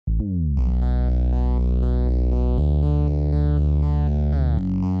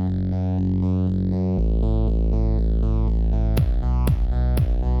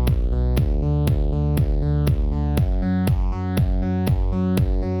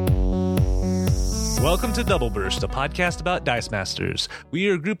Welcome to Double Burst, a podcast about Dice Masters. We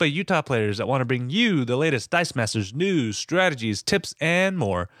are a group of Utah players that want to bring you the latest Dice Masters news, strategies, tips, and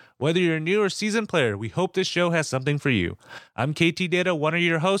more. Whether you're a new or seasoned player, we hope this show has something for you. I'm KT Data, one of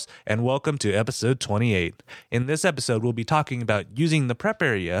your hosts, and welcome to episode 28. In this episode, we'll be talking about using the prep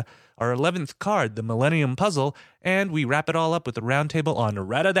area, our 11th card, the Millennium Puzzle, and we wrap it all up with a roundtable on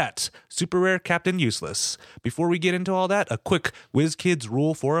Ratadat, Super Rare Captain Useless. Before we get into all that, a quick WizKids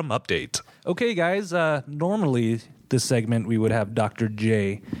Rule Forum update. Okay, guys, normally this segment we would have Dr.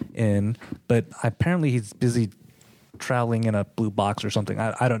 J in, but apparently he's busy traveling in a blue box or something.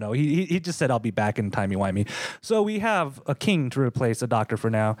 I don't know. He just said I'll be back in timey-wimey. So we have a king to replace a doctor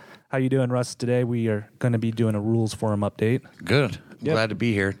for now. How you doing, Russ? Today we are going to be doing a rules forum update. Good. Glad to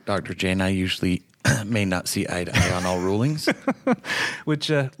be here. Dr. J and I usually may not see eye to eye on all rulings.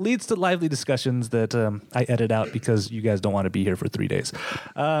 Which leads to lively discussions that I edit out because you guys don't want to be here for 3 days.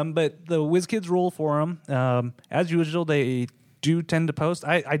 But the WizKids Rule Forum, as usual, they do tend to post.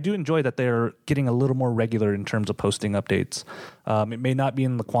 I do enjoy that they're getting a little more regular in terms of posting updates. It may not be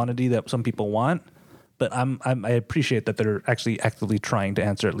in the quantity that some people want, but I appreciate that they're actually actively trying to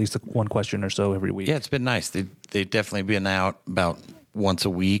answer at least one question or so every week. Yeah, it's been nice. They've definitely been out about once a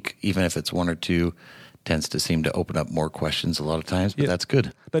week, even if it's one or two. Tends to seem to open up more questions a lot of times, but that's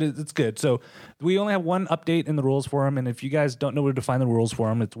good. But it's good. So we only have one update in the rules forum, and if you guys don't know where to find the rules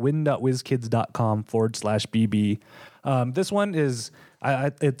forum, it's win.wizkids.com/BB. This one is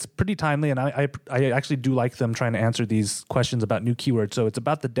it's pretty timely, and I actually do like them trying to answer these questions about new keywords. So it's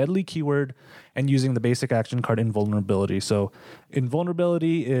about the deadly keyword and using the basic action card Invulnerability. So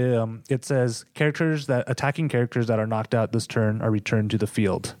Invulnerability, it says attacking characters that are knocked out this turn are returned to the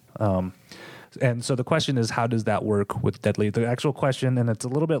field. And so the question is, how does that work with Deadly? The actual question, and it's a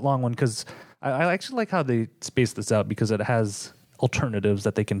little bit long one because I actually like how they space this out because it has alternatives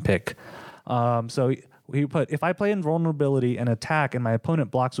that they can pick. So he put, if I play Invulnerability and attack and my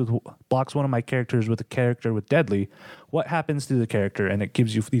opponent blocks one of my characters with a character with Deadly, what happens to the character? And it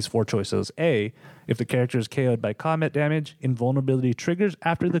gives you these four choices. A, if the character is KO'd by combat damage, Invulnerability triggers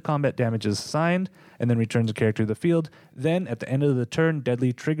after the combat damage is assigned and then returns the character to the field. Then at the end of the turn,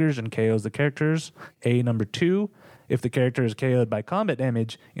 Deadly triggers and KOs the characters. A, number 2, if the character is KO'd by combat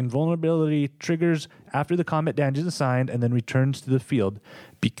damage, Invulnerability triggers after the combat damage is assigned and then returns to the field.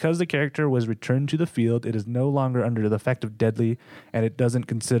 Because the character was returned to the field, it is no longer under the effect of Deadly, and it doesn't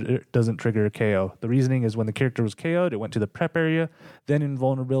trigger a KO. The reasoning is when the character was KO'd, it went to the prep area, then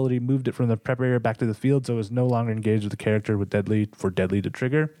Invulnerability moved it from the prep area back to the field, so it was no longer engaged with the character with Deadly for Deadly to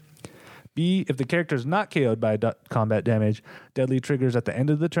trigger. B, if the character is not KO'd by combat damage, Deadly triggers at the end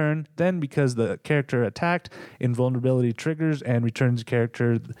of the turn. Then, because the character attacked, Invulnerability triggers and returns the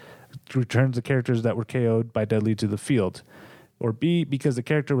characters that were KO'd by Deadly to the field. Or B, because the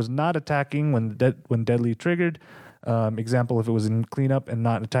character was not attacking when Deadly triggered. Example, if it was in cleanup and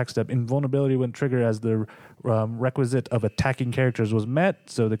not an attack step, Invulnerability wouldn't trigger as the requisite of attacking characters was met,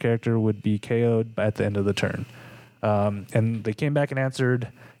 so the character would be KO'd at the end of the turn. And they came back and answered,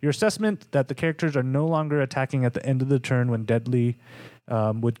 your assessment that the characters are no longer attacking at the end of the turn when Deadly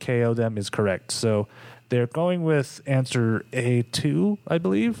would KO them is correct. So they're going with answer A2, I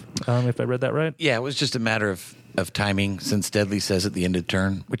believe, if I read that right. Yeah, it was just a matter of timing, since Deadly says at the end of the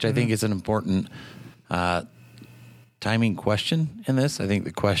turn, which I think is an important timing question in this. I think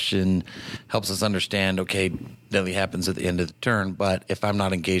the question helps us understand, okay, Deadly happens at the end of the turn, but if I'm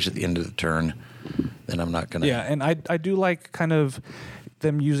not engaged at the end of the turn, then I'm not going to... Yeah, and I do like kind of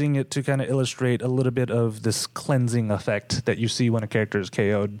them using it to kind of illustrate a little bit of this cleansing effect that you see when a character is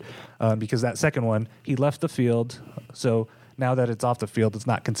KO'd, because that second one, he left the field, so now that it's off the field, it's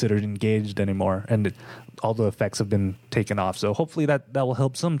not considered engaged anymore, and all the effects have been taken off. So hopefully that will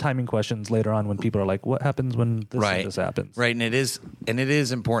help some timing questions later on when people are like, what happens when this happens? Right, and it is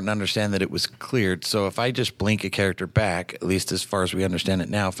important to understand that it was cleared. So if I just blink a character back, at least as far as we understand it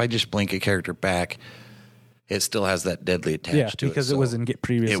now, if I just blink a character back, it still has that Deadly attached to it. Because it was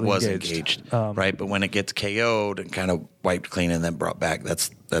previously engaged. It was engaged, right? But when it gets KO'd and kind of wiped clean and then brought back, that's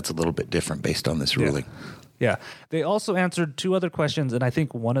a little bit different based on this ruling. Yeah. They also answered two other questions, and I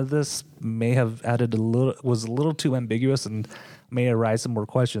think one of this may have was a little too ambiguous and may arise some more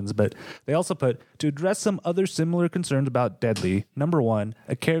questions, but they also put, to address some other similar concerns about Deadly, number 1,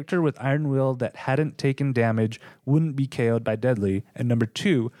 a character with Iron Will that hadn't taken damage wouldn't be KO'd by Deadly, and number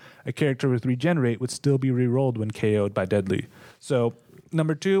 2, a character with Regenerate would still be rerolled when KO'd by Deadly. So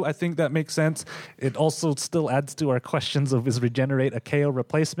number 2, I think that makes sense. It also still adds to our questions of, is Regenerate a KO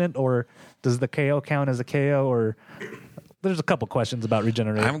replacement, or does the KO count as a KO, or... There's a couple questions about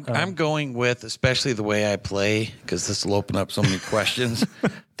Regenerate. I'm going with, especially the way I play, because this will open up so many questions.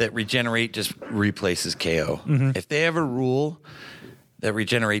 that regenerate just replaces KO. Mm-hmm. If they have a rule that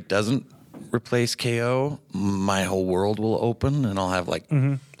regenerate doesn't replace KO, my whole world will open and I'll have like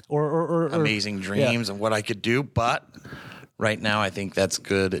or amazing dreams and what I could do. But right now, I think that's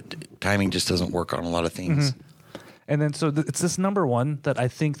good. Timing just doesn't work on a lot of things. And then so it's this number one that I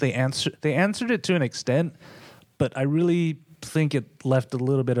think they answered it to an extent, but I really think it left a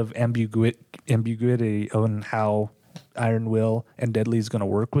little bit of ambiguity on how Iron Will and Deadly is going to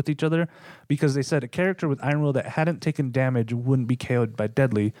work with each other, because they said a character with Iron Will that hadn't taken damage wouldn't be KO'd by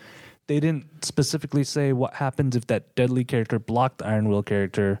Deadly. They didn't specifically say what happens if that Deadly character blocked the Iron Will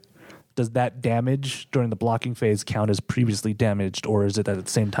character. Does that damage during the blocking phase count as previously damaged, or is it at the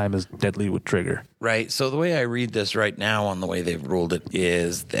same time as Deadly would trigger? Right. So the way I read this right now on the way they've ruled it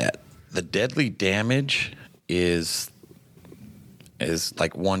is that the Deadly damage is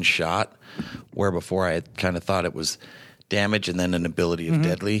like one shot, where before I had kind of thought it was damage and then an ability of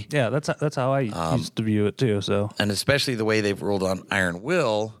Deadly. Yeah, that's how I used to view it too. So, and especially the way they've ruled on Iron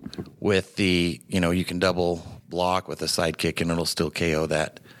Will with the, you can double block with a sidekick and it'll still KO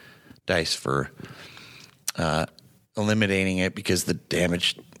that dice for eliminating it because the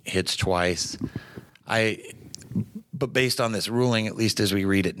damage hits twice. But based on this ruling, at least as we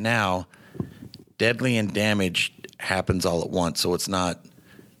read it now, Deadly and damage happens all at once. So it's not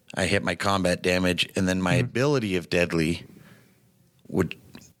I hit my combat damage and then my ability of Deadly would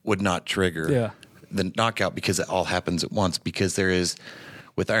not trigger the knockout because it all happens at once. Because there is,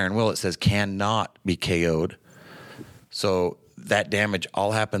 with Iron Will, it says cannot be KO'd. So that damage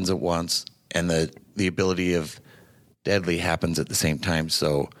all happens at once, and the ability of Deadly happens at the same time.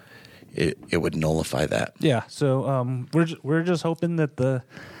 So it would nullify that. Yeah. So we're just hoping that the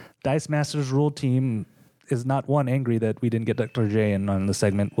Dice Masters rule team is not angry that we didn't get Dr. J in on the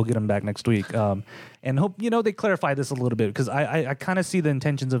segment. We'll get him back next week. And hope, they clarify this a little bit, because I kind of see the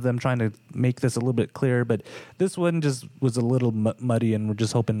intentions of them trying to make this a little bit clearer, but this one just was a little muddy, and we're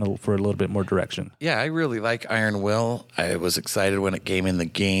just hoping for a little bit more direction. Yeah, I really like Iron Will. I was excited when it came in the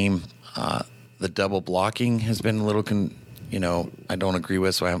game. The double blocking has been a little, I don't agree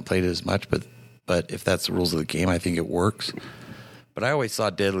with, so I haven't played it as much, but if that's the rules of the game, I think it works. But I always saw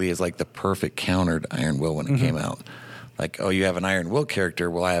Deadly as like the perfect counter to Iron Will when it came out. Like, oh, you have an Iron Will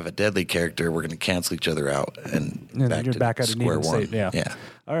character, well, I have a Deadly character. We're going to cancel each other out and you're back at square one. Yeah.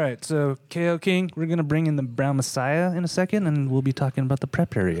 All right, so KO King, we're going to bring in the Brown Messiah in a second, and we'll be talking about the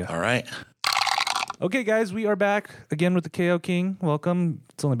prep area. All right. Okay, guys, we are back again with the KO King. Welcome.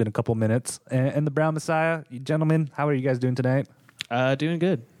 It's only been a couple minutes. And the Brown Messiah, gentlemen, how are you guys doing tonight? Doing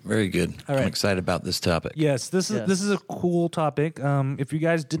good. Very good. All right. I'm excited about this topic. Yes, this is a cool topic. If you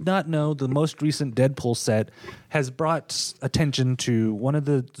guys did not know, the most recent Deadpool set has brought attention to one of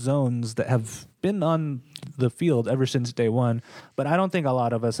the zones that have been on the field ever since day one, but I don't think a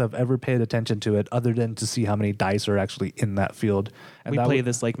lot of us have ever paid attention to it other than to see how many dice are actually in that field. And we play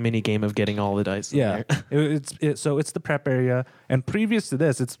this like mini game of getting all the dice. Yeah, in there. So it's the prep area, and previous to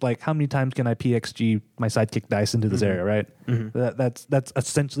this, it's like how many times can I PXG my sidekick dice into this area, right? That's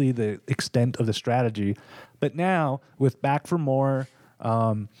essentially the extent of the strategy. But now with Back for More,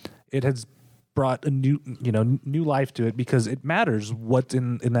 it has brought a new life to it, because it matters what's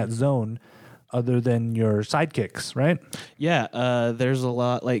in that zone other than your sidekicks, right? Yeah, there's a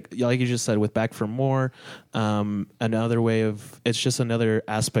lot, like you just said, with Back for More, another way of, it's just another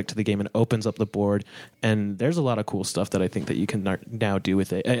aspect to the game, and opens up the board, and there's a lot of cool stuff that I think that you can now do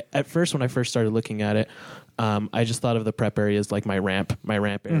with it. At first, when I first started looking at it, I just thought of the prep area as like my ramp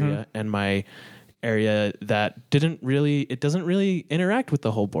area, and my area that doesn't really interact with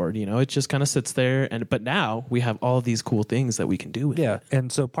the whole board. It just kind of sits there. But now we have all these cool things that we can do with it.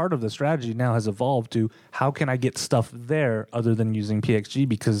 And so part of the strategy now has evolved to how can I get stuff there other than using PXG,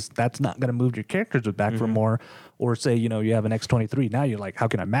 because that's not going to move your characters with Back for More. Or say, you have an X23. Now you're like, how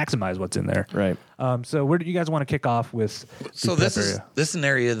can I maximize what's in there? Right. So where do you guys want to kick off with? So this is an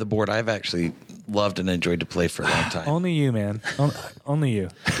area of the board I've actually loved and enjoyed to play for a long time. Only you, man. Only you.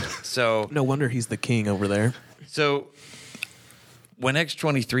 So no wonder he's the king over there. So when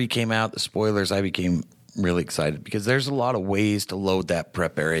X23 came out, the spoilers, I became really excited, because there's a lot of ways to load that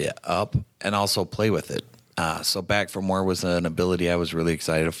prep area up and also play with it. So Back for More was an ability I was really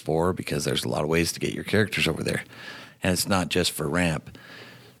excited for, because there's a lot of ways to get your characters over there, and it's not just for ramp.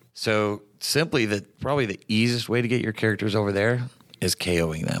 So simply, probably the easiest way to get your characters over there is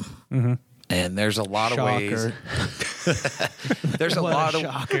KOing them. And there's a lot of ways. There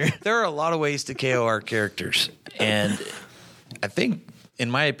are a lot of ways to KO our characters, and I think, in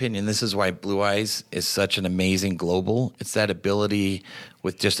my opinion, this is why Blue Eyes is such an amazing global. It's that ability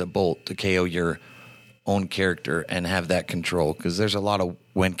with just a bolt to KO your own character and have that control, because there's a lot of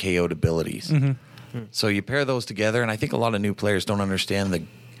when KO'd abilities. So you pair those together, and I think a lot of new players don't understand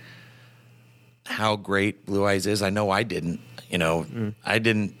how great Blue Eyes is. I know I didn't. I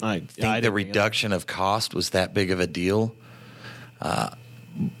didn't think the reduction of cost was that big of a deal.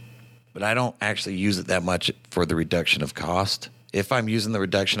 But I don't actually use it that much for the reduction of cost. If I'm using the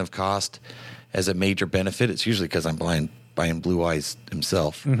reduction of cost as a major benefit, it's usually because I'm buying Blue Eyes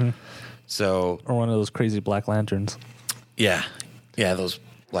himself. So, or one of those crazy Black Lanterns. Yeah, those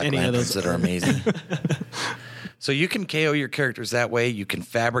Black Lanterns that are amazing. So you can KO your characters that way. You can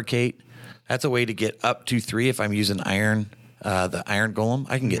fabricate. That's a way to get up to 3. If I'm using the Iron Golem,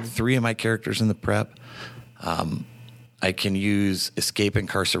 I can get 3 of my characters in the prep. I can use Escape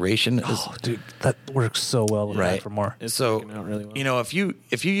Incarceration. Oh, dude, that works so well with Back for More. It's So, working out really well. if you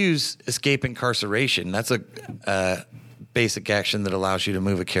use Escape Incarceration, that's a basic action that allows you to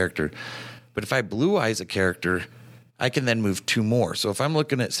move a character. But if I Blue Eyes a character, I can then move 2 more. So if I'm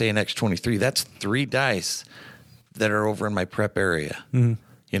looking at, say, an X23, that's 3 dice that are over in my prep area. And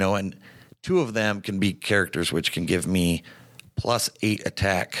 2 of them can be characters which can give me +8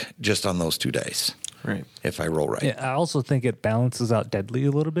 attack just on those 2 dice. Right. If I roll right. Yeah, I also think it balances out Deadly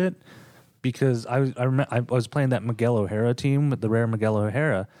a little bit, because I was playing that Miguel O'Hara team with the rare Miguel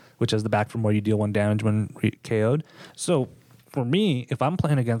O'Hara, which has the Back for More, you deal 1 damage when KO'd. So for me, if I'm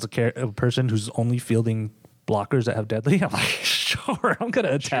playing against a person who's only fielding blockers that have Deadly, I'm like, sure, I'm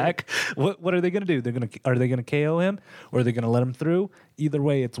gonna attack. What are they gonna do? Are they gonna KO him, or are they gonna let him through? Either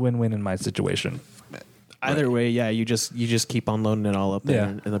way, it's win-win in my situation. Either way, yeah, you just keep on loading it all up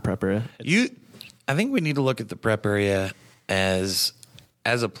there in the prep area. I think we need to look at the prep area as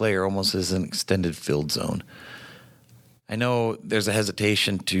a player almost as an extended field zone. I know there's a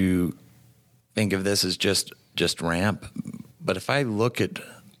hesitation to think of this as just ramp, but if I look at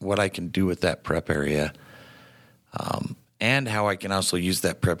what I can do with that prep area, and how I can also use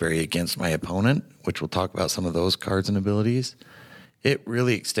that prep area against my opponent, which we'll talk about some of those cards and abilities, it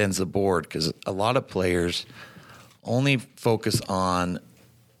really extends the board, because a lot of players only focus on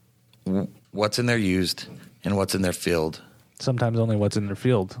what's in their used and what's in their field. Sometimes only what's in their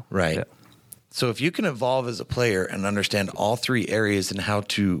field. Right. Yeah. So if you can evolve as a player and understand all 3 areas and how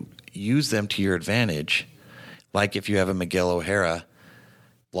to use them to your advantage, like if you have a Miguel O'Hara,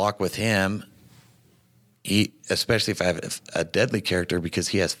 block with him, especially if I have a Deadly character because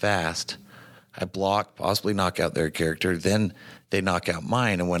he has fast, I block, possibly knock out their character, then they knock out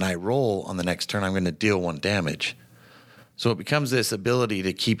mine, and when I roll on the next turn, I'm going to deal 1 damage. So it becomes this ability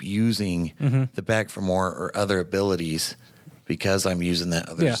to keep using the Back for More or other abilities because I'm using that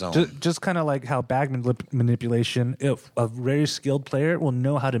other zone. Just kind of like how bag manipulation, if a very skilled player will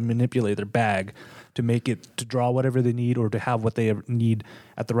know how to manipulate their bag to make it, to draw whatever they need or to have what they need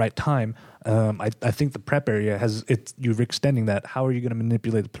at the right time. I think the prep area you're extending that. How are you going to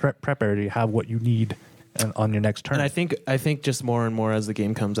manipulate the prep area to have what you need on your next turn? And I think just more and more as the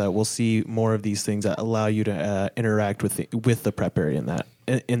game comes out, we'll see more of these things that allow you to interact with the prep area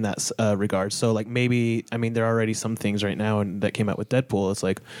in that regard. So like maybe, I mean, there are already some things right now and that came out with Deadpool. It's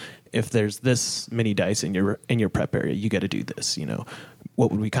like, if there's this many dice in your prep area, you got to do this. What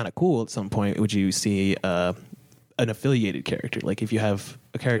would be kind of cool at some point? Would you see an affiliated character? Like if you have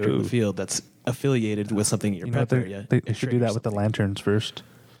a character in the field that's affiliated with something in your prep area, they should do that with the lanterns first.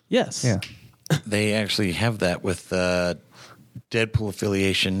 Yes. Yeah. They actually have that with Deadpool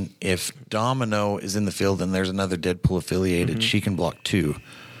affiliation. If Domino is in the field and there's another Deadpool affiliated, she can block 2.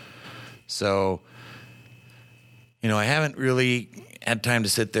 So, I haven't really had time to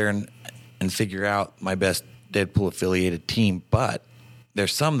sit there and figure out my best Deadpool affiliated team, but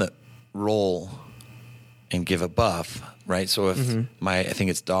there's some that roll and give a buff, right? So if I think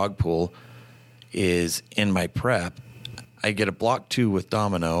it's Dogpool is in my prep, I get a block 2 with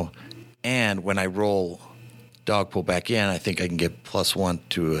Domino. And when I roll Dogpool back in, I think I can get +1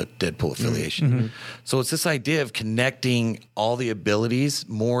 to a Deadpool affiliation. So it's this idea of connecting all the abilities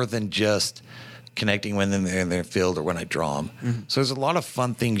more than just connecting when they're in their field or when I draw them. So there's a lot of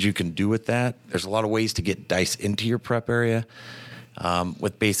fun things you can do with that. There's a lot of ways to get dice into your prep area.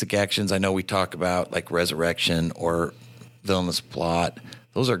 With basic actions, I know we talk about like Resurrection or Villainous Plot.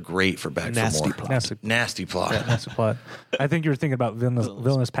 Those are great for Back for More. Nasty plot. Yeah, nasty plot. I think you were thinking about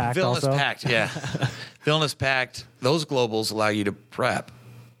Villainous Pact Villainous also. Pact, yeah. Villainous Pact, those globals allow you to prep,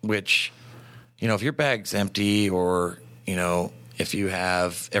 which, if your bag's empty or, if you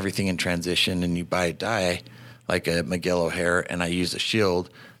have everything in transition and you buy a die, like a Miguel O'Hara, and I use a shield,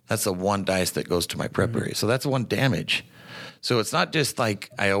 that's the 1 dice that goes to my prep area. So that's 1 damage. So it's not just like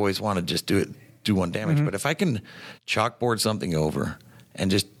I always want to just do 1 damage, but if I can chalkboard something over and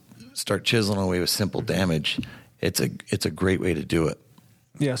just start chiseling away with simple damage, it's a great way to do it.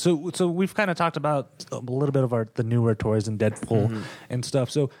 Yeah, so we've kind of talked about a little bit of the newer toys and Deadpool and stuff.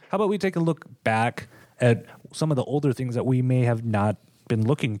 So how about we take a look back at some of the older things that we may have not been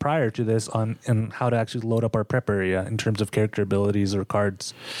looking prior to this on and how to actually load up our prep area in terms of character abilities or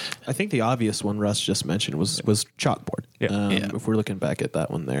cards. I think the obvious one Russ just mentioned was chalkboard. If we're looking back at that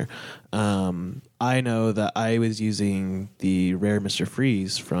one there, I know that I was using the rare Mr.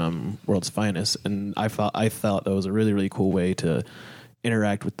 Freeze from World's Finest, and I thought that was a really, really cool way to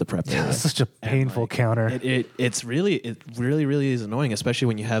interact with the prep area. It's such a painful counter. It really is annoying, especially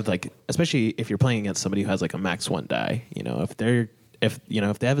when you have especially if you're playing against somebody who has like a max 1 die. If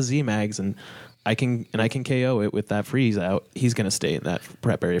they have a Z mags and I can KO it with that freeze out, he's going to stay in that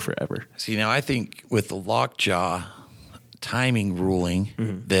prep area forever. See, now I think with the lockjaw timing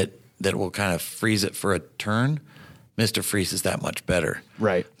ruling that will kind of freeze it for a turn, Mr. Freeze is that much better.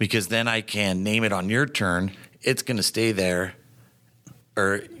 Right. Because then I can name it on your turn, it's going to stay there,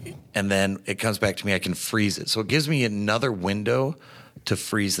 and then it comes back to me, I can freeze it. So it gives me another window to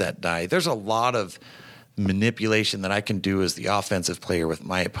freeze that die. There's a lot of manipulation that I can do as the offensive player with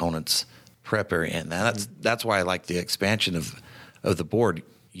my opponent's prep area, and that's why I like the expansion of the board.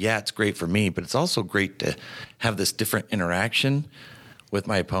 Yeah, it's great for me, but it's also great to have this different interaction with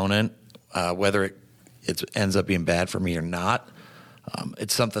my opponent, whether it ends up being bad for me or not.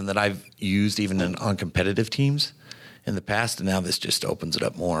 It's something that I've used even on competitive teams in the past, and now this just opens it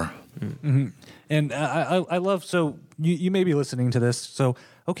up more. Mm-hmm. And I love, so you may be listening to this, so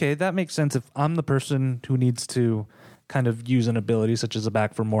okay, that makes sense if I'm the person who needs to kind of use an ability such as a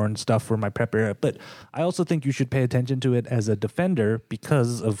back for more and stuff for my prep area, but I also think you should pay attention to it as a defender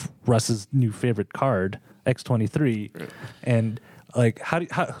because of Russ's new favorite card, X-23, right. And like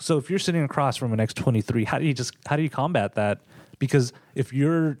so if you're sitting across from an X-23, how do you combat that? Because if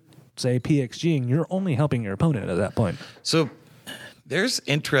you're, say, PXGing, you're only helping your opponent at that point. So there's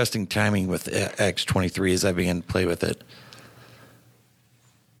interesting timing with X-23 as I begin to play with it.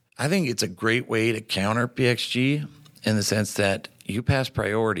 I think it's a great way to counter PXG in the sense that you pass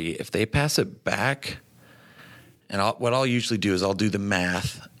priority. If they pass it back, and what I'll usually do is I'll do the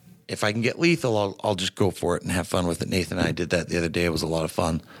math. If I can get lethal, I'll just go for it and have fun with it. Nathan and I did that the other day. It was a lot of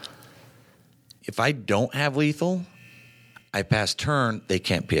fun. If I don't have lethal, I pass turn, they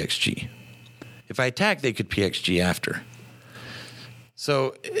can't PXG. If I attack, they could PXG after.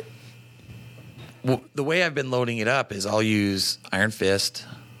 So the way I've been loading it up is I'll use Iron Fist,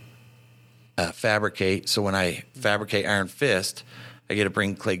 Fabricate. So when I fabricate Iron Fist, I get to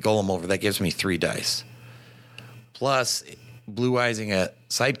bring Clay Golem over. That gives me 3 dice. Plus, Blue Eyesing a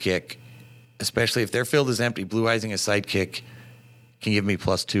Sidekick, especially if their field is empty, Blue Eyesing a Sidekick can give me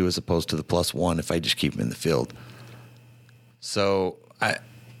 +2 as opposed to the +1 if I just keep them in the field. So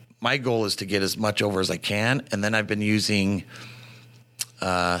my goal is to get as much over as I can, and then I've been using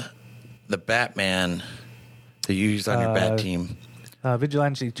the Batman that you use on your Bat team.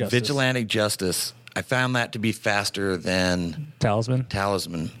 Vigilante Justice. Vigilante Justice. I found that to be faster than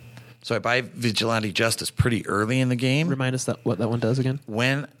Talisman. So I buy Vigilante Justice pretty early in the game. Remind us what that one does again.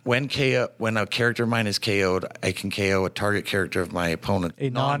 When a character of mine is KO'd, I can KO a target character of my opponent.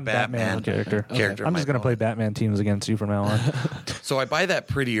 A non-Batman character. Okay. I'm just going to play Batman teams against you from now on. So I buy that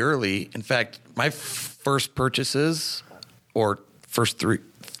pretty early. In fact, my first purchases, or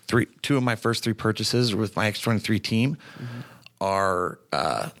two of my first 3 purchases with my X-23 team are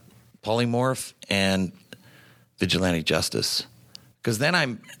Polymorph and Vigilante Justice. Because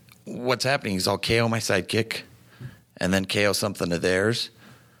then what's happening is I'll KO my sidekick and then KO something of theirs.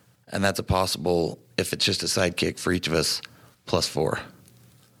 And that's a possible, if it's just a sidekick for each of us, +4.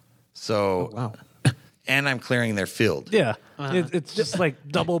 So, wow. And I'm clearing their field. Yeah. It's just like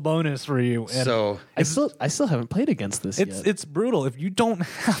double bonus for you. And so I still haven't played against this yet. It's brutal. If you don't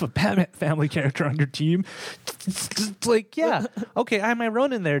have a Batman family character on your team, it's like, yeah, okay, I have my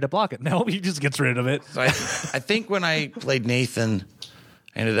Ronin there to block it. No, he just gets rid of it. So I think when I played Nathan,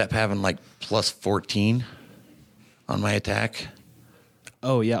 I ended up having like +14 on my attack.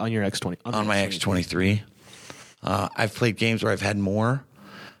 Oh, yeah, on your X-20. On my X-23. I've played games where I've had more.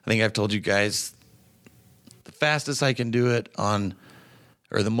 I think I've told you guys the fastest I can do it on,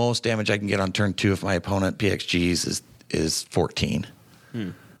 or the most damage I can get on turn 2 if my opponent PXGs is 14,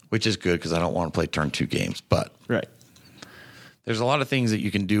 which is good because I don't want to play turn 2 games. But right, there's a lot of things that you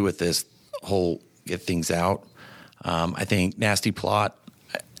can do with this whole get things out. I think Nasty Plot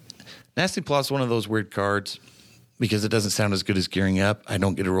is one of those weird cards because it doesn't sound as good as Gearing Up. I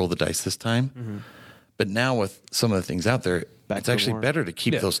don't get to roll the dice this time. But now with some of the things out there, it's actually better to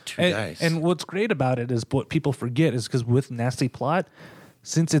keep those 2 dice. And what's great about it is what people forget is because with Nasty Plot,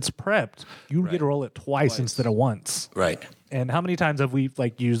 since it's prepped, you get to roll it twice instead of once. Right. And how many times have we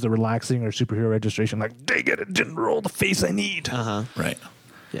like used the relaxing or superhero registration? Like, dang it didn't roll the face I need. Right.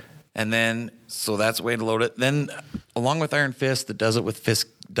 Yeah. And then, so that's a way to load it. Then, along with Iron Fist that does it with Fist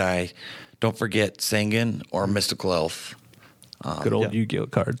die, don't forget Sangan or Mystical Elf. Good old Yu-Gi-Oh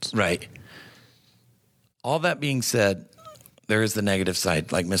cards. Right. All that being said, there is the negative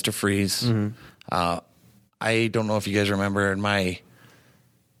side, like Mr. Freeze. I don't know if you guys remember in my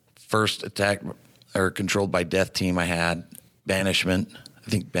first attack or controlled by death team, I had Banishment. I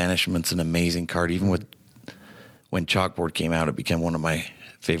think Banishment's an amazing card. Even with when Chalkboard came out, it became one of my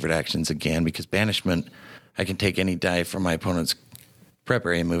favorite actions again because Banishment, I can take any die from my opponent's prep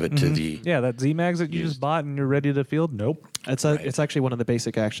area and move it to the... Yeah, that Z-Mags that you just bought and you're ready to field? Nope. It's actually one of the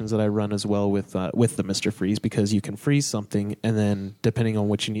basic actions that I run as well with the Mr. Freeze because you can freeze something and then depending on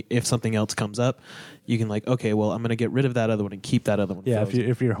what you need, if something else comes up, you can like, okay, well, I'm going to get rid of that other one and keep that other one. Yeah,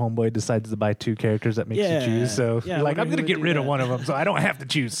 if your homeboy decides to buy 2 characters, that makes you choose. So you're like, I'm going to get rid of one of them, so I don't have to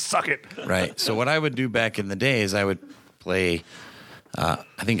choose. Suck it. Right. So what I would do back in the day is I would play... I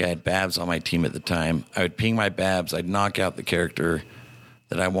think I had Babs on my team at the time. I would ping my Babs. I'd knock out the character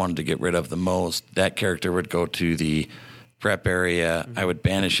that I wanted to get rid of the most. That character would go to the prep area. I would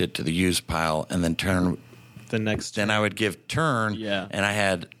banish it to the use pile and then turn the next. Then I would give turn, and I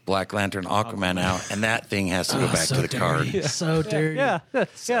had Black Lantern Aquaman out, and that thing has to go back to the card. Yeah. So dirty. Yeah.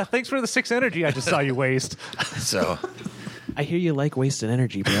 Thanks for the 6 energy I just saw you waste. So I hear you like wasting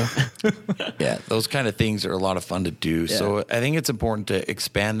energy, bro. yeah, those kind of things are a lot of fun to do. Yeah. So I think it's important to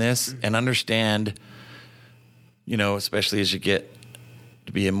expand this and understand, especially as you get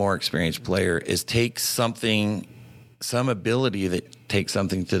to be a more experienced player, is take something, some ability that takes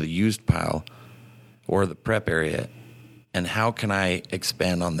something to the used pile or the prep area, and how can I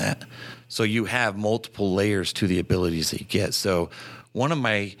expand on that? So you have multiple layers to the abilities that you get. So one of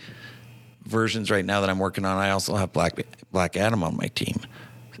my versions right now that I'm working on, I also have Black Adam on my team.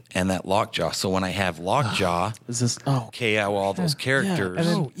 And that Lockjaw. So when I have Lockjaw, Is this? KO all those characters.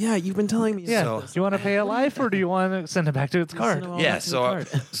 Yeah. You've been telling me. Yeah. So- Do you want to pay a life or do you want to send it back to its card? Yeah,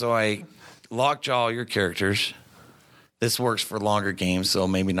 so I Lockjaw your characters. This works for longer games, so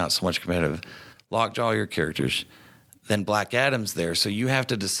maybe not so much competitive. Lockjaw your characters. Then Black Adam's there, so you have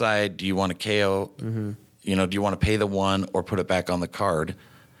to decide: do you want to KO? Do you want to pay the 1 or put it back on the card?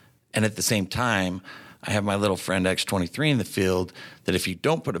 And at the same time, I have my little friend X-23 in the field. That if you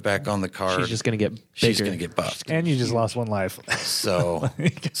don't put it back on the card, She's just going to get bigger. she's going to get buffed. And you just lost 1 life. So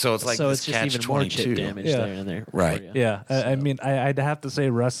it's like so this it's just even more chip catch-22. damage Yeah. there and there. Right. for you. Yeah. I mean, I'd have to say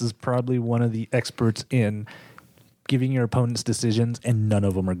Russ is probably one of the experts in giving your opponents decisions, and none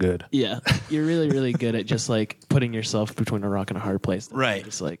of them are good. Yeah, you're really, really good at just like putting yourself between a rock and a hard place. Right. You're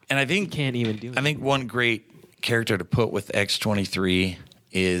just like, And I think you can't even do it. I think one great character to put with X-23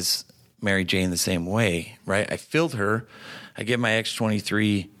 is Mary Jane the same way, right? I filled her. I give my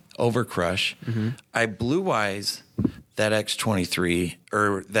X-23 Overcrush. I Blue Eyes that X-23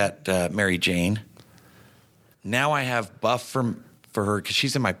 or that Mary Jane. Now I have buff for her because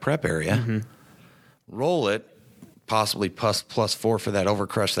she's in my prep area. Roll it, possibly +4 for that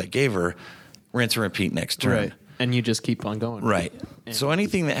Overcrush that I gave her. Rinse and repeat next turn. right, and you just keep on going. Right. And- So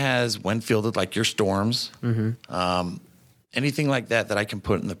anything that has, when fielded, like your storms, anything like that I can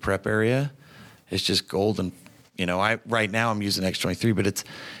put in the prep area is just gold. And right now I'm using X-23, but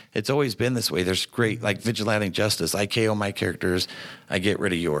it's always been this way. There's great like Vigilante Justice. I KO my characters, I get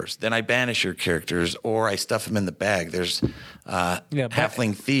rid of yours. Then I banish your characters, or I stuff them in the bag. There's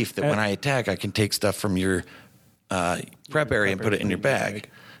Halfling Thief that when I attack, I can take stuff from your prep area and put it in your bag.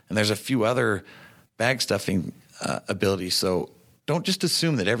 And there's a few other bag stuffing abilities. So don't just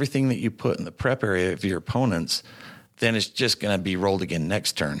assume that everything that you put in the prep area of your opponents then is just going to be rolled again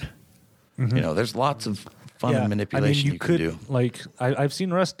next turn. There's lots of fun and manipulation you can do. Like I've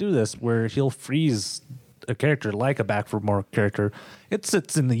seen Russ do this where he'll freeze a character like a Back for More character. It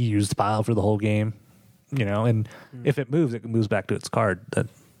sits in the used pile for the whole game, and if it moves back to its card.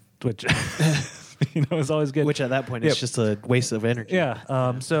 Which is always good. Which at that point it's just a waste of energy.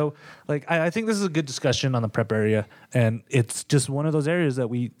 Yeah. So I think this is a good discussion on the prep area, and it's just one of those areas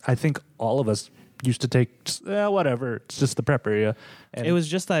that I think all of us used to take whatever. It's just the prep area. And It was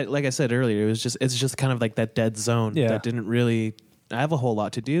just that, like I said earlier, it's just kind of like that dead zone that didn't really have a whole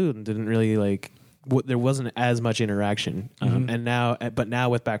lot to do and didn't really there wasn't as much interaction. And now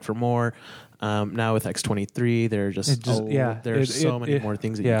with Back for More, now with X-23, there's so many more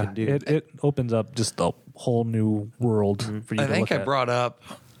things that you can do. It opens up just a whole new world for you I to think look I at. brought up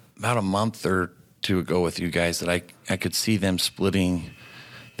about a month or two ago with you guys that I could see them splitting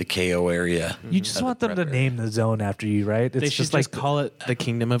the KO area. You just want them to name the zone after you, right? It's They should just call it the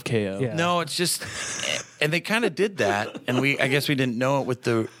Kingdom of KO. Yeah. No, it's just, and they kind of did that, and I guess we didn't know it with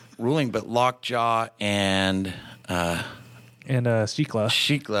the ruling, but Lockjaw and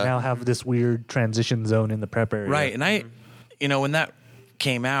Shikla now have this weird transition zone in the prep area. right. And when that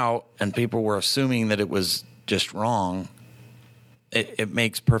came out and people were assuming that it was just wrong, it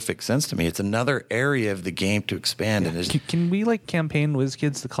makes perfect sense to me. It's another area of the game to expand. And Can we campaign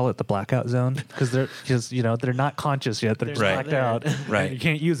WizKids to call it the blackout zone? Because they're not conscious yet. They're just Right. blacked out. Right. You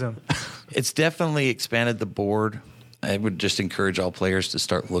can't use them. it's definitely expanded the board. I would just encourage all players to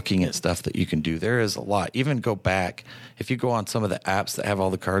start looking at stuff that you can do. There is a lot. Even go back. If you go on some of the apps that have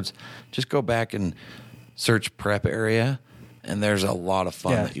all the cards, just go back and search prep area, and there's a lot of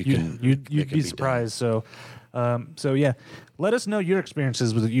fun that you can. You'd that can be surprised. So yeah, let us know your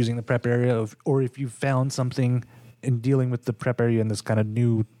experiences with using the prep area, or if you found something in dealing with the prep area in this kind of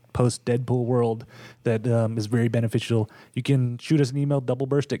new post-Deadpool world that is very beneficial. You can shoot us an email,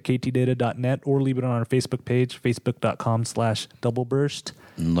 doubleburst@ktdata.net, or leave it on our Facebook page, facebook.com/doubleburst.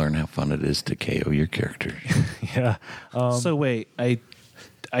 And learn how fun it is to KO your characters. Yeah. So wait, I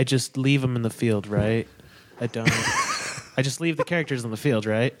just leave them in the field, right? I don't. I just leave the characters in the field,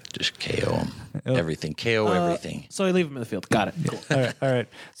 right? Just KO them. Everything. KO everything. So I leave them in the field. Got it. Cool. All right.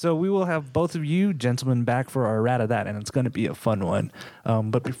 So we will have both of you gentlemen back for our rat of that, and it's going to be a fun one.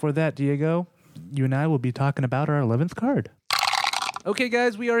 But before that, Diego, you and I will be talking about our 11th card. Okay,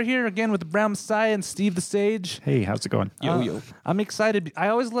 guys, we are here again with the Brown Messiah and Steve the Sage. Hey, how's it going? Yo. I'm excited. I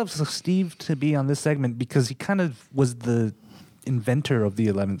always love Steve to be on this segment because he kind of was the inventor of the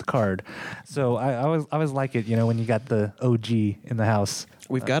 11th card. So I always like it, when you got the OG in the house.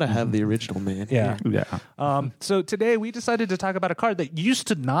 We've got to have the original, man. Yeah. Yeah. So today we decided to talk about a card that used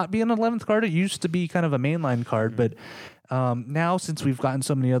to not be an 11th card. It used to be kind of a mainline card, but now since we've gotten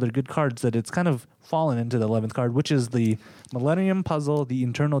so many other good cards that it's kind of fallen into the 11th card, which is the Millennium Puzzle, the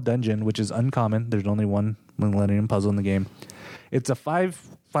Internal Dungeon, which is uncommon. There's only one Millennium Puzzle in the game. It's a five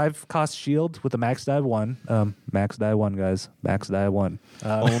cost shield with a max die 1. Max die 1, guys. Max die 1.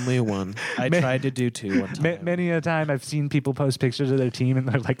 Only one. I tried to do 2 one time. Many a time I've seen people post pictures of their team and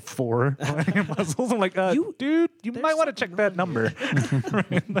they're like 4 Millennium Puzzles. I'm like, dude, you might want to check that number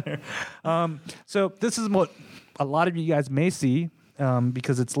right there. So this is what a lot of you guys may see.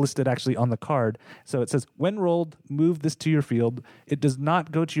 Because it's listed actually on the card. So it says, when rolled, move this to your field. It does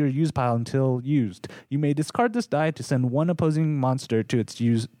not go to your use pile until used. You may discard this die to send one opposing monster to its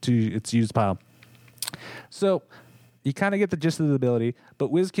use pile. So you kind of get the gist of the ability,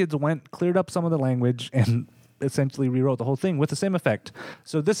 but WizKids cleared up some of the language and essentially rewrote the whole thing with the same effect.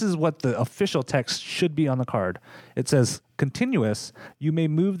 So this is what the official text should be on the card. It says, continuous, you may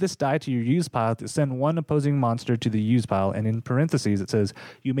move this die to your use pile to send one opposing monster to the use pile. And in parentheses, it says,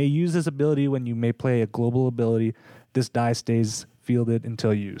 you may use this ability when you may play a global ability. This die stays fielded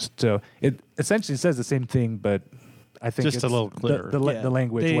until used. So it essentially says the same thing, but I think Just it's a little clearer. The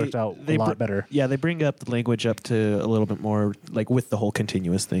language worked out a lot better. Yeah, they bring up the language up to a little bit more, with the whole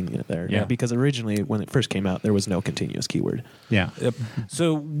continuous thing there. Yeah. Because originally, when it first came out, there was no continuous keyword. Yeah. Yep.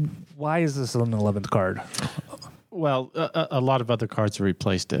 So why is this an 11th card? Well, a lot of other cards have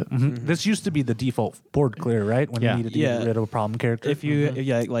replaced it. Mm-hmm. This used to be the default board clear, right? When Yeah. you needed to get rid of a problem character. If you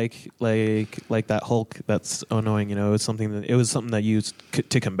like that Hulk that's annoying, it's something that you used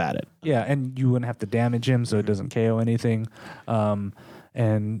to combat it. Yeah, and you wouldn't have to damage him, so it doesn't KO anything.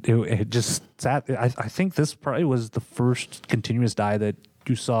 And it just sat. I think this probably was the first continuous die that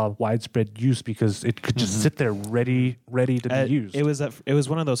you saw widespread use because it could just sit there ready to be used. It was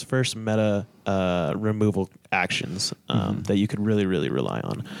one of those first meta removal actions that you could really, really rely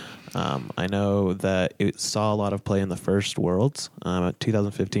on. I know that it saw a lot of play in the first Worlds,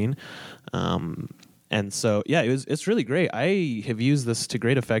 2015. And so, yeah, it's really great. I have used this to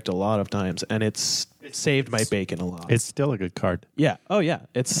great effect a lot of times, and it's saved my bacon a lot. It's still a good card. Yeah. Oh, yeah.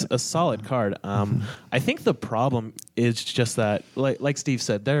 It's a solid card. I think the problem is just that, like Steve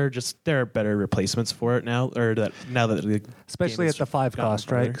said, there are better replacements for it now, now that the especially game at the has 5 gotten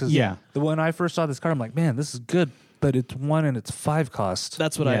cost, right? further. Because Yeah. when I first saw this card, I'm like, man, this is good, but it's 1 and it's 5 cost.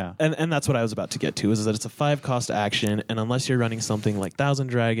 That's what Yeah. and that's what I was about to get to is that it's a 5 cost action, and unless you're running something like Thousand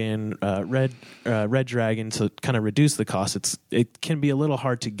Dragon, Red Dragon to kind of reduce the cost, it can be a little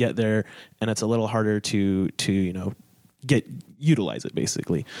hard to get there, and it's a little harder to utilize it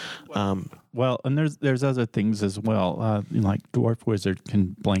basically. Well, and there's other things as well. Like Dwarf Wizard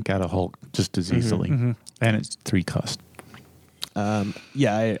can blank out a Hulk just as easily, and it's 3 cost.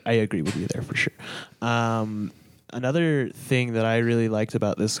 Yeah, I agree with you there for sure. Another thing that I really liked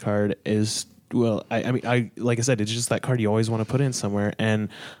about this card is well, I mean, like I said, it's just that card you always want to put in somewhere, and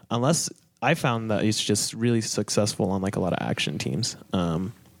unless I found that it's just really successful on like a lot of action teams.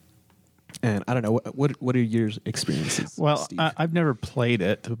 And I don't know what are your experiences? Well, Steve? I've never played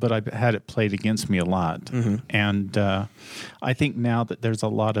it, but I've had it played against me a lot, and I think now that there's a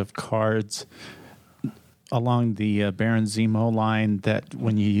lot of cards along the Baron Zemo line that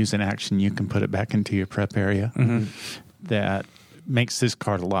when you use an action, you can put it back into your prep area. That makes this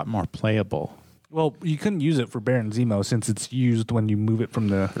card a lot more playable. Well, you couldn't use it for Baron Zemo since it's used when you move it from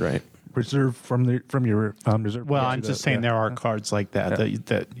the reserve from your reserve. Well, I'm just saying there are cards like that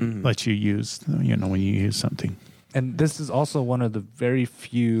that let you use, when you use something. And this is also one of the very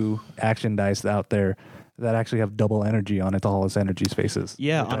few action dice out there that actually have double energy on it, all its energy spaces.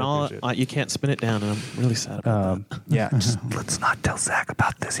 Yeah, which I on all appreciate. you can't spin it down, and I'm really sad about that. Yeah, just let's not tell Zach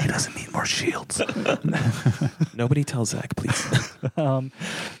about this. He doesn't need more shields. Nobody tell Zach, please.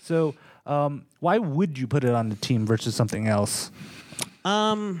 So, why would you put it on the team versus something else?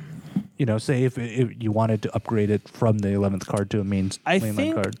 Say if you wanted to upgrade it from the 11th card to a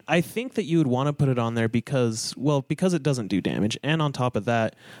mainline card. I think that you would want to put it on there because it doesn't do damage, and on top of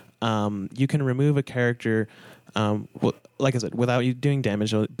that, you can remove a character, like I said, without you doing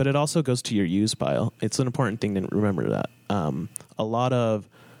damage. But it also goes to your use pile. It's an important thing to remember that. A lot of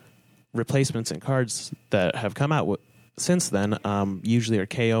replacements and cards that have come out since then usually are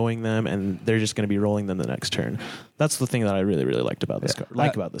KOing them, and they're just going to be rolling them the next turn. That's the thing that I really, really liked about this card.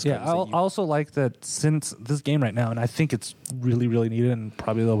 Yeah, I also like that since this game right now, and I think it's really, really needed, and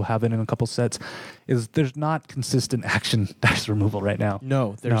probably they'll have it in a couple sets, is there's not consistent action dice removal right now.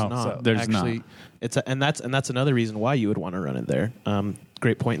 No, there's not. So there's actually, not. It's and that's another reason why you would want to run it there.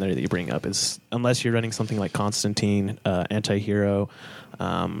 Great point there that you bring up is unless you're running something like Constantine, anti-hero,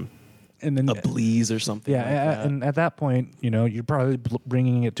 and then a Bleeze or something. Yeah, like that. and at that point, you're probably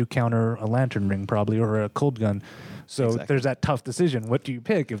bringing it to counter a Lantern Ring, probably, or a Cold Gun. So Exactly. there's that tough decision. What do you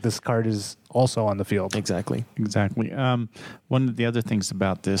pick if this card is also on the field? Exactly. One of the other things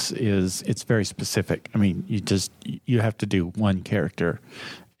about this is it's very specific. I mean, you have to do one character.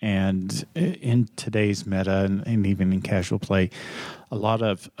 And in today's meta and even in casual play, a lot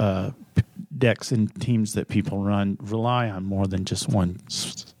of decks and teams that people run rely on more than just one,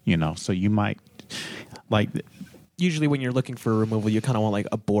 so you might Usually when you're looking for removal, you kind of want like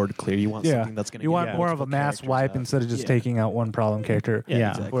a board clear. You want something that's going to. You want more of a mass wipe instead of just taking out one problem character. Yeah.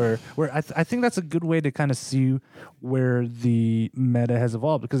 Exactly. Where I think that's a good way to kind of see where the meta has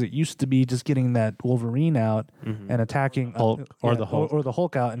evolved, because it used to be just getting that Wolverine out and attacking Hulk, or the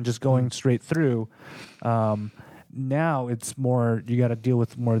Hulk out and just going straight through. Now it's more you got to deal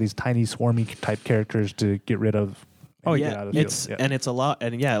with more of these tiny swarmy type characters to get rid of. Get out of the field. And it's a lot,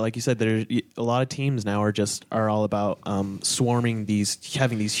 and like you said, there's a lot of teams now are all about swarming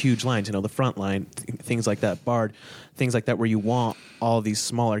having these huge lines. The front line, things like that, Bard, things like that, where you want all these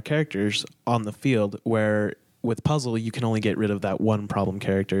smaller characters on the field. Where with Puzzle, you can only get rid of that one problem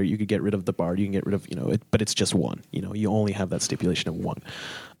character. You could get rid of the Bard. You can get rid of but it's just one. You only have that stipulation of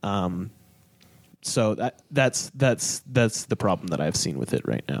one. So that's the problem that I've seen with it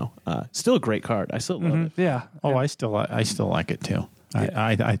right now. Still a great card. I still love it. Yeah. Oh, I still like it too.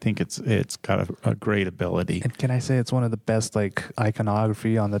 I think it's got a great ability. And can I say it's one of the best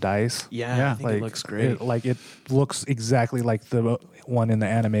iconography on the dice? Yeah, I think it looks great. It looks exactly like the one in the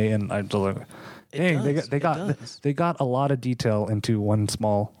anime, and I'm just like, dang, they got a lot of detail into one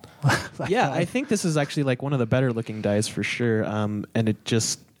small. I think this is actually like one of the better looking dice for sure. And it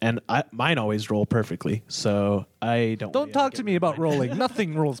just. And mine always roll perfectly, so I don't. Don't talk to me about rolling.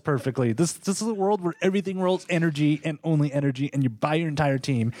 Nothing rolls perfectly. This is a world where everything rolls energy and only energy, and you buy your entire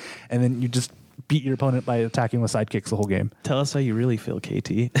team, and then you just beat your opponent by attacking with sidekicks the whole game. Tell us how you really feel,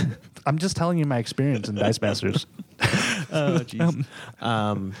 KT. I'm just telling you my experience in Dice Masters. Oh, jeez.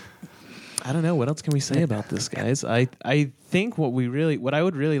 I don't know. What else can we say about this, guys? I think what I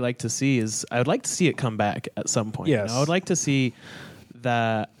would really like to see is I would like to see it come back at some point. Yes. I would like to see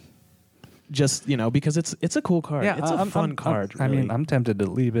that. Just because it's a cool card. It's a fun card. I mean, I'm tempted to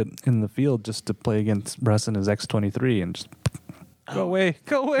leave it in the field just to play against Russ and his X-23 and just go away.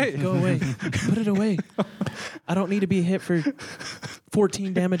 Put it away. I don't need to be hit for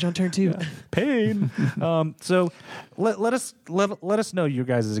 14 damage on turn 2. Pain. So let us know your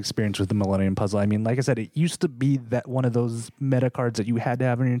guys' experience with the Millennium Puzzle. I mean, like I said, it used to be that one of those meta cards that you had to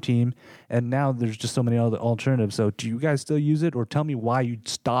have on your team, and now there's just so many other alternatives. So do you guys still use it, or tell me why you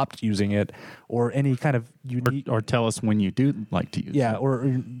stopped using it, or any kind of unique, or tell us when you do like to use it. Yeah, or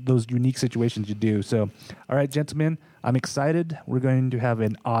those unique situations you do. So, all right, gentlemen, I'm excited. We're going to have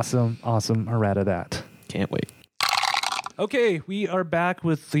an awesome errata that. Can't wait. Okay, we are back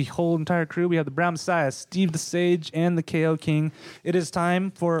with the whole entire crew. We have the Brown Messiah, Steve the Sage, and the KO King. It is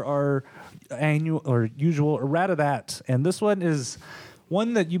time for our annual or usual errata that, and this one is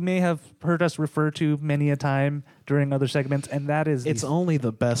one that you may have heard us refer to many a time during other segments, and that is It's only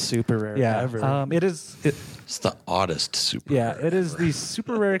the best super rare ever. It's the oddest super. Yeah, rare it is ever. the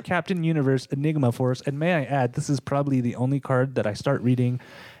super rare Captain Universe Enigma Force, and may I add, this is probably the only card that I start reading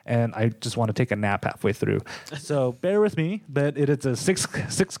and I just want to take a nap halfway through. So bear with me, but it is a six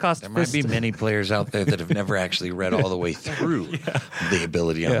cost. There might be many players out there that have never actually read all the way through the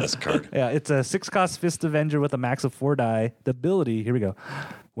ability on this card. Yeah, it's a 6-cost Fist Avenger with a max of 4 die. The ability, here we go.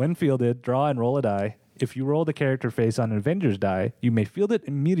 When fielded, draw and roll a die. If you roll the character face on an Avenger's die, you may field it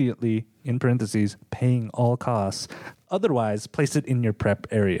immediately, in parentheses, paying all costs. Otherwise, place it in your prep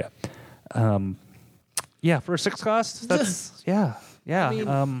area. Yeah, for a 6 cost, that's, yeah.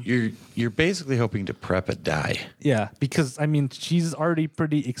 You're basically hoping to prep a die. Yeah, because I mean she's already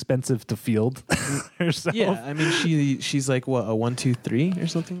pretty expensive to field herself. Yeah, I mean she's like what, a 1, 2, 3 or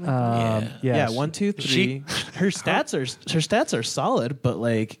something like that? Yeah, Yeah, 1, 2, 3. Her stats are solid, but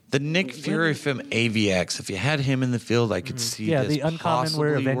like The Nick Fury from AVX, if you had him in the field, I could see yeah, this the uncommon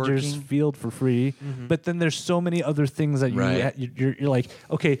where possibly Avengers working. field for free, but then there's so many other things that Right. you're like,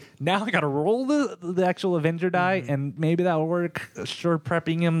 okay, now I got to roll the actual Avenger die, and maybe that'll work. Sure,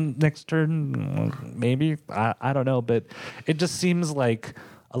 prepping him next turn, maybe I don't know, but it just seems like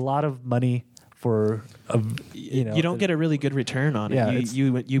a lot of money for you don't get a really good return on it. Yeah,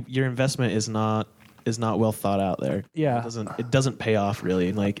 Your investment is not well thought out there. Yeah. It doesn't pay off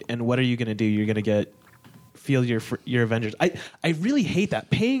really. Like, and what are you going to do? You're going to field your Avengers. I really hate that,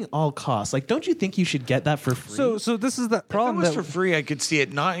 paying all costs. Like, don't you think you should get that for free? So this is the If it problem was that for free, I could see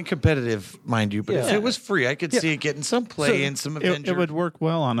it, not in competitive, mind you, but if Yeah. it was free, I could see it getting some play and some Avenger. It would work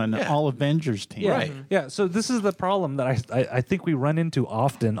well on an all Avengers team. Yeah. Right. Yeah. So this is the problem that I think we run into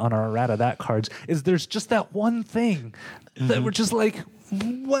often on our errata that cards is there's just that one thing that we're just like,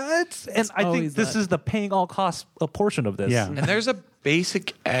 what? And I think always this that. is the paying all costs a portion of this. Yeah. And there's a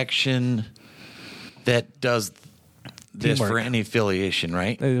basic action that does this Teamwork. for any affiliation,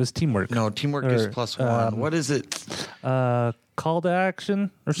 right? It was teamwork. No, teamwork is Or, +1. What is it? Call to action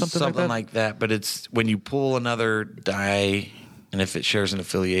or something like that. But it's when you pull another die, and if it shares an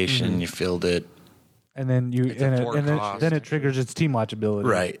affiliation, you field it. And then you It's a and, four and cost. then it triggers its team watch ability.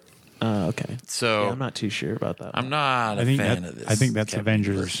 Right. Okay. So Yeah, I'm not too sure about that. I'm not a fan of this. I think that's Captain Avengers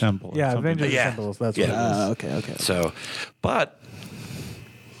Universe. Assemble. or Yeah, something. Avengers Yeah. Assembles. That's Yeah. what it is. Okay. So, but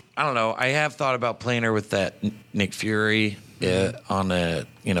I don't know. I have thought about playing her with that Nick Fury on a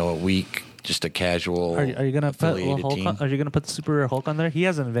week, just a casual. Are you gonna put affiliated Hulk team. on, are you gonna put the Super Rare Hulk on there? He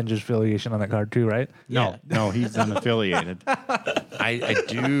has an Avengers affiliation on that card too, right? No, he's unaffiliated. I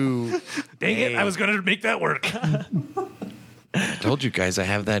do. Dang it! I was gonna make that work. I told you guys I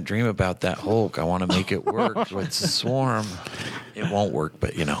have that dream about that Hulk. I want to make it work with Swarm. It won't work,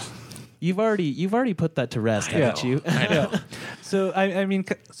 but You've already put that to rest, haven't you? I know. So I mean,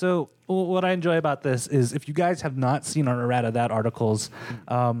 so what I enjoy about this is if you guys have not seen our errata that articles,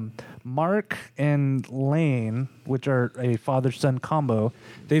 Mark and Lane, which are a father-son combo,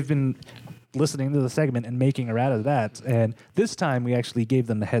 they've been listening to the segment and making errata that, and this time we actually gave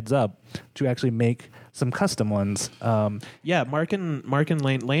them the heads up to actually make some custom ones. Yeah, Mark and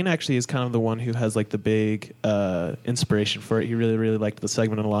Lane. Lane actually is kind of the one who has like the big inspiration for it. He really liked the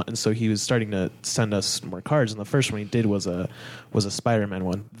segment a lot, and so he was starting to send us more cards. And the first one he did was a Spider-Man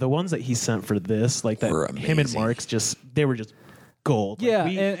one. The ones that he sent for this, like that, Were him and amazing. Mark's they were just gold. Like, Yeah,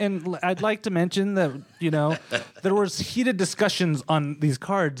 and I'd like to mention that there was heated discussions on these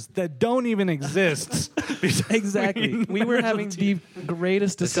cards that don't even exist. exactly. We were having the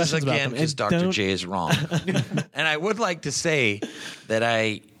greatest This is discussions about again them. because and Dr. don't- J is wrong. And I would like to say that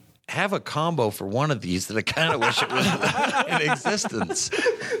I have a combo for one of these that I kind of wish it was in existence.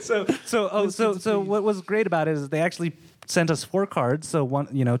 So what was great about it is they actually sent us 4 cards. So one,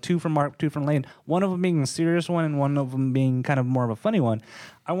 2 from Mark, 2 from Lane. One of them being a serious one, and one of them being kind of more of a funny one.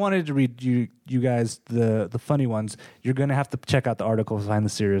 I wanted to read you guys the funny ones. You're going to have to check out the article to find the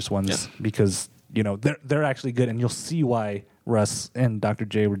serious ones because they're actually good, and you'll see why Russ and Dr.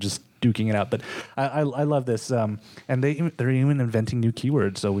 J were just duking it out. But I love this, and they're even inventing new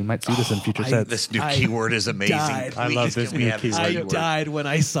keywords, so we might see this in future sets. This new keyword is amazing. died. I love Please, this can we new have this keyword. I keyword? died when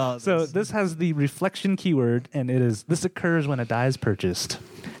I saw this. So this has the reflection keyword, and this occurs when a die is purchased.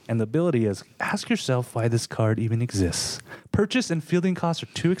 And the ability is, ask yourself why this card even exists. Purchase and fielding costs are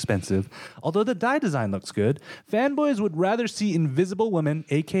too expensive. Although the die design looks good, fanboys would rather see Invisible Woman,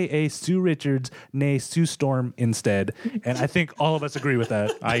 aka Sue Richards, nay Sue Storm, instead. And I think all of us agree with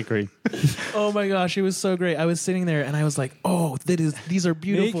that. I agree. Oh my gosh, it was so great. I was sitting there and I was like, oh, these are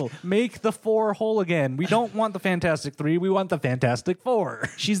beautiful. Make the 4 whole again. We don't want the Fantastic 3. We want the Fantastic 4.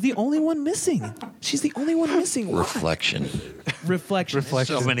 She's the only one missing. She's the only one missing. Why? Reflection. Reflection.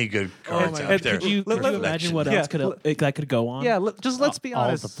 So many good Oh cards my out God. there. Could you imagine what Yeah. else that could go on? Yeah, let's be All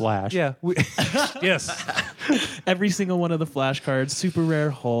honest. the Flash. Yeah. Yes. Every single one of the flash cards, super rare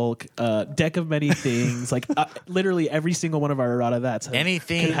Hulk, deck of many things, like literally every single one of our errata that's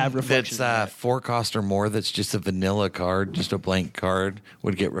Anything could have reflection. that's 4 cost or more that's just a vanilla card, just a blank card,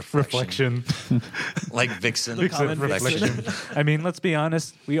 would get reflection. Like Vixen. common Reflection. I mean, let's be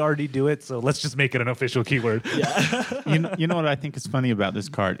honest. We already do it, so let's just make it an official keyword. You know what I think is funny about this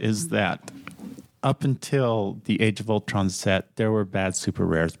card is that up until the Age of Ultron set, there were bad super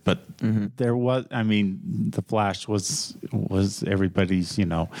rares, but there was. I mean, the Flash was everybody's. They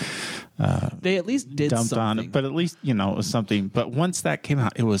at least did dumped something. on it, but at least it was something. But once that came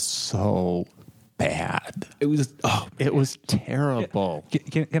out, it was so bad. It was It was terrible.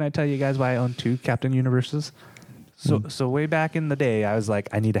 Can I tell you guys why I own 2 Captain Universes? So way back in the day, I was like,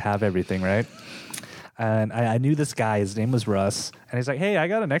 I need to have everything, right? And I knew this guy. His name was Russ. And he's like, hey, I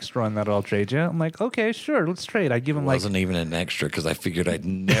got an extra one that I'll trade you. I'm like, okay, sure, let's trade. I give him Wasn't even an extra because I figured I'd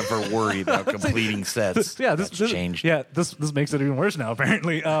never worry about completing sets. This changed. Yeah, this makes it even worse now,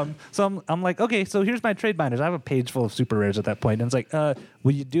 apparently. So I'm like, okay, so here's my trade binders. I have a page full of super rares at that point. And it's like,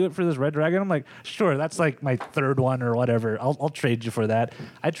 will you do it for this Red Dragon? I'm like, sure, that's like my 3rd one or whatever. I'll trade you for that.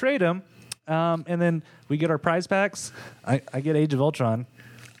 I trade him. And then we get our prize packs. I get Age of Ultron.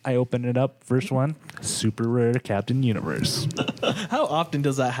 I open it up. First one, super rare Captain Universe. How often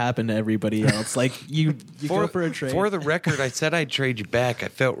does that happen to everybody else? Like you go for a trade. For the record, I said I'd trade you back. I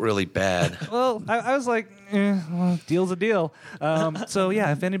felt really bad. Well, I was like, well, deal's a deal. So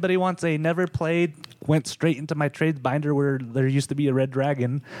yeah, if anybody wants a never played, went straight into my trade binder where there used to be a Red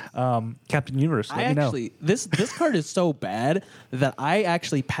Dragon, Captain Universe. Let me know. This card is so bad that I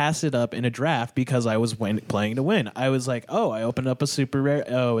actually passed it up in a draft because I was playing to win. I was like, oh, I opened up a super rare.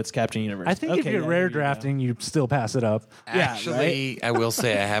 Oh, it's Captain Universe. I think if you're rare drafting, you still pass it up. Actually, I will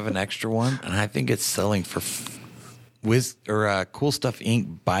say I have an extra one, and I think it's selling for Cool Stuff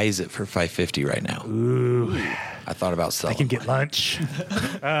Inc. buys it for $550 right now. Ooh. I thought about selling. I can get lunch.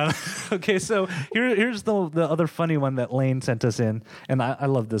 Okay, so here's the other funny one that Lane sent us in, and I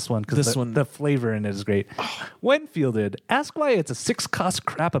love this one because the flavor in it is great. When fielded, ask why it's a 6-cost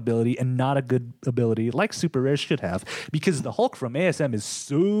crap ability and not a good ability like super rares should have, because the Hulk from ASM is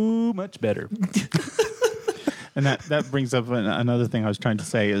so much better. And that brings up another thing I was trying to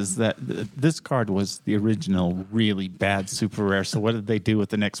say is that this card was the original really bad super rare. So what did they do with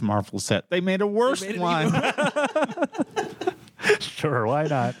the next Marvel set? They made a worse one. Sure, why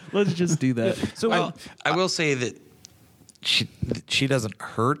not? Let's just do that. So I will say that she doesn't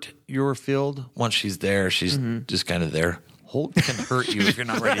hurt your field once she's there. She's just kind of there. Hulk can hurt you if you're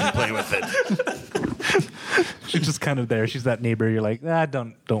not ready to play with it. She's just kind of there. She's that neighbor. You're like,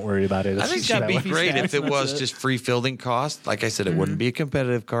 don't worry about it. I think she'd be great if it was just free fielding cost. Like I said, it wouldn't be a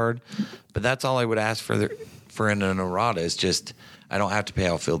competitive card, but that's all I would ask for an errata is just I don't have to pay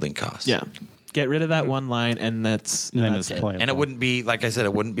out fielding costs. Yeah. Get rid of that one line, and that's it's it. playable. And it wouldn't be, like I said,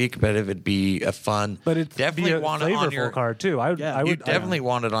 it wouldn't be competitive. It'd be a fun. But it's definitely want it on your card too. I would definitely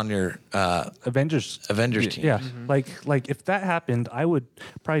want it on your Avengers team. Yeah, like if that happened, I would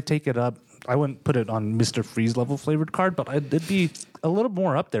probably take it up. I wouldn't put it on Mr. Freeze level flavored card, but it'd be a little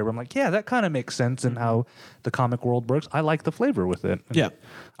more up there. Where I'm like, yeah, that kind of makes sense in how the comic world works. I like the flavor with it. Yeah.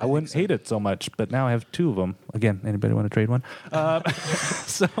 I wouldn't hate it so much, but now I have 2 of them. Again, anybody want to trade one?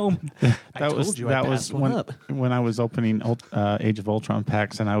 So that was when I was opening Age of Ultron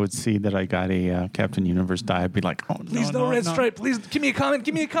packs, and I would see that I got a Captain Universe die. I'd be like, "Oh, please no red stripe! Please give me a comment!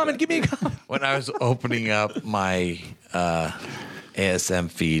 Give me a comment! Give me a comment!" When I was opening up my ASM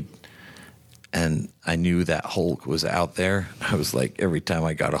feed, and I knew that Hulk was out there, I was like, every time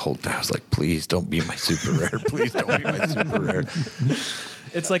I got a Hulk, I was like, please don't be my super rare. Please don't be my super rare.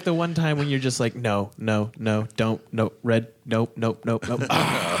 It's like the one time when you're just like, no, don't, no, red, nope.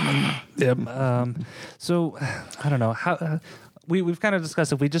 Yeah, so I don't know how. We've kind of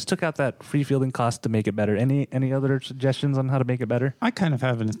discussed if we just took out that free fielding cost to make it better. Any other suggestions on how to make it better? I kind of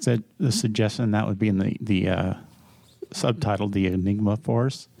have a suggestion that would be in the subtitle, the Enigma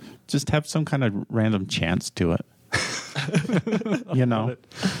Force. Just have some kind of random chance to it.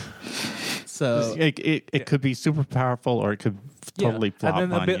 So it could be super powerful, or it could totally flop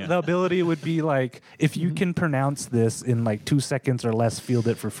and then on you. the ability would be like, if you can pronounce this in like 2 seconds or less, field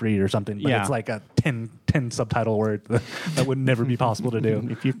it for free or something. But Yeah. it's like a 10 subtitle word that would never be possible to do.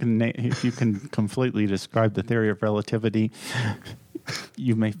 If you can completely describe the theory of relativity,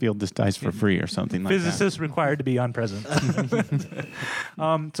 you may field this dice for free or something like that. Physicists required to be on present.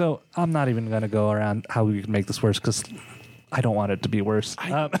 So I'm not even going to go around how we can make this worse because I don't want it to be worse.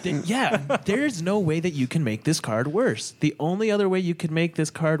 There's no way that you can make this card worse. The only other way you could make this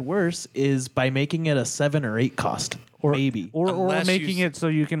card worse is by making it a 7 or 8 cost, maybe. Or Unless making you- it so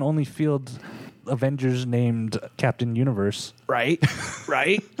you can only field Avengers named Captain Universe. Right?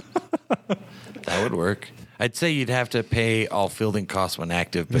 Right? That would work. I'd say you'd have to pay all fielding costs when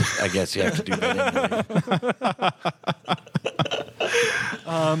active, but I guess you have to do that anyway.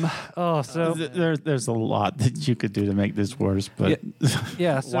 So There's a lot that you could do to make this worse, but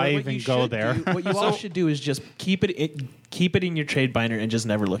yeah. So why What even you go should there? do- what you all should do is just keep it in your trade binder and just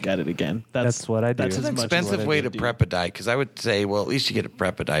never look at it again. That's what I do. That's It's as It's an much as expensive what I way would to do. prep a die because I would say, well, at least you get a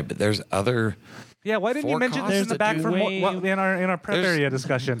prep a die, but there's other. Yeah, why didn't you Four mention this in the costs back that for do more, in our prep There's- area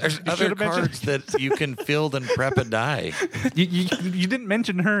discussion? There's You other should've mentioned- cards that you can field and prep a die. You didn't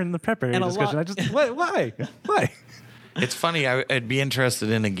mention her in the prep area And a discussion. lot- I just why? It's funny. I'd be interested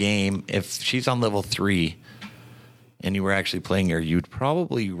in a game if she's on level 3 and you were actually playing her. You'd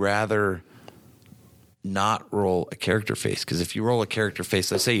probably rather not roll a character face because if you roll a character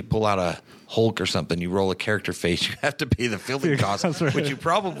face, let's say you pull out a Hulk or something, you roll a character face, you have to pay the fielding cost, That's right. which you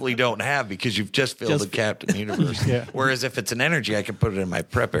probably don't have because you've just filled a Captain Universe. Yeah. Whereas if it's an energy, I can put it in my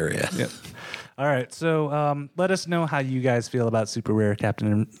prep area. All right, so let us know how you guys feel about Super Rare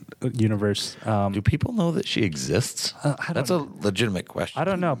Captain Universe. Do people know that she exists? I don't That's a legitimate question. I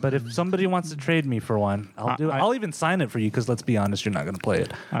don't know, but if somebody wants to trade me for one, I'll do it. I'll even sign it for you because let's be honest, you're not going to play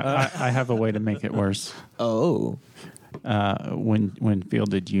it. I have a way to make it worse. Oh. When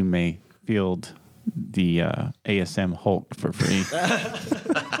fielded, you may field the ASM Hulk for free.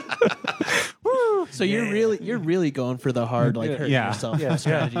 So you're really going for the hard hurting Yeah. yourself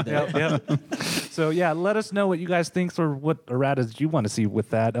strategy there. Yep. So yeah, let us know what you guys think or what erratas you want to see with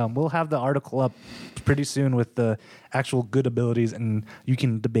that. We'll have the article up pretty soon with the actual good abilities, and you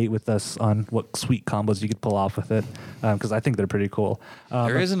can debate with us on what sweet combos you could pull off with it because I think they're pretty cool.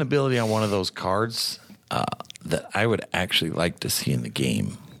 There is an ability on one of those cards that I would actually like to see in the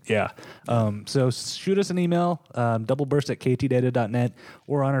game. Yeah. So shoot us an email, doubleburst@ktdata.net,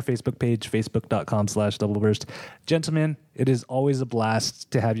 or on our Facebook page, facebook.com/doubleburst. Gentlemen, it is always a blast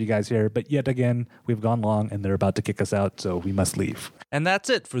to have you guys here, but yet again, we've gone long and they're about to kick us out, so we must leave. And that's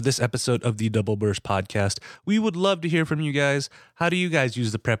it for this episode of the Double Burst Podcast. We would love to hear from you guys. How do you guys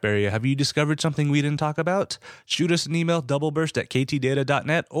use the prep area? Have you discovered something we didn't talk about? Shoot us an email,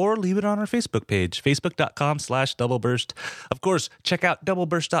 doubleburst@ktdata.net, or leave it on our Facebook page, facebook.com/doubleburst. Of course, check out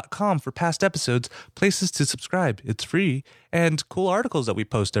doubleburst.com for past episodes, places to subscribe. It's free, and cool articles that we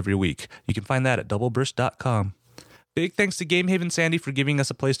post every week. You can find that at doubleburst.com. Big thanks to Game Haven Sandy for giving us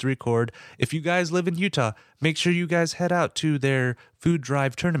a place to record. If you guys live in Utah, make sure you guys head out to their food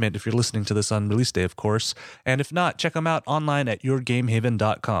drive tournament if you're listening to this on release day, of course. And if not, check them out online at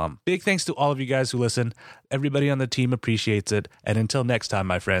yourgamehaven.com. Big thanks to all of you guys who listen. Everybody on the team appreciates it. And until next time,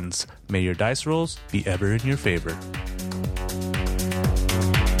 my friends, may your dice rolls be ever in your favor.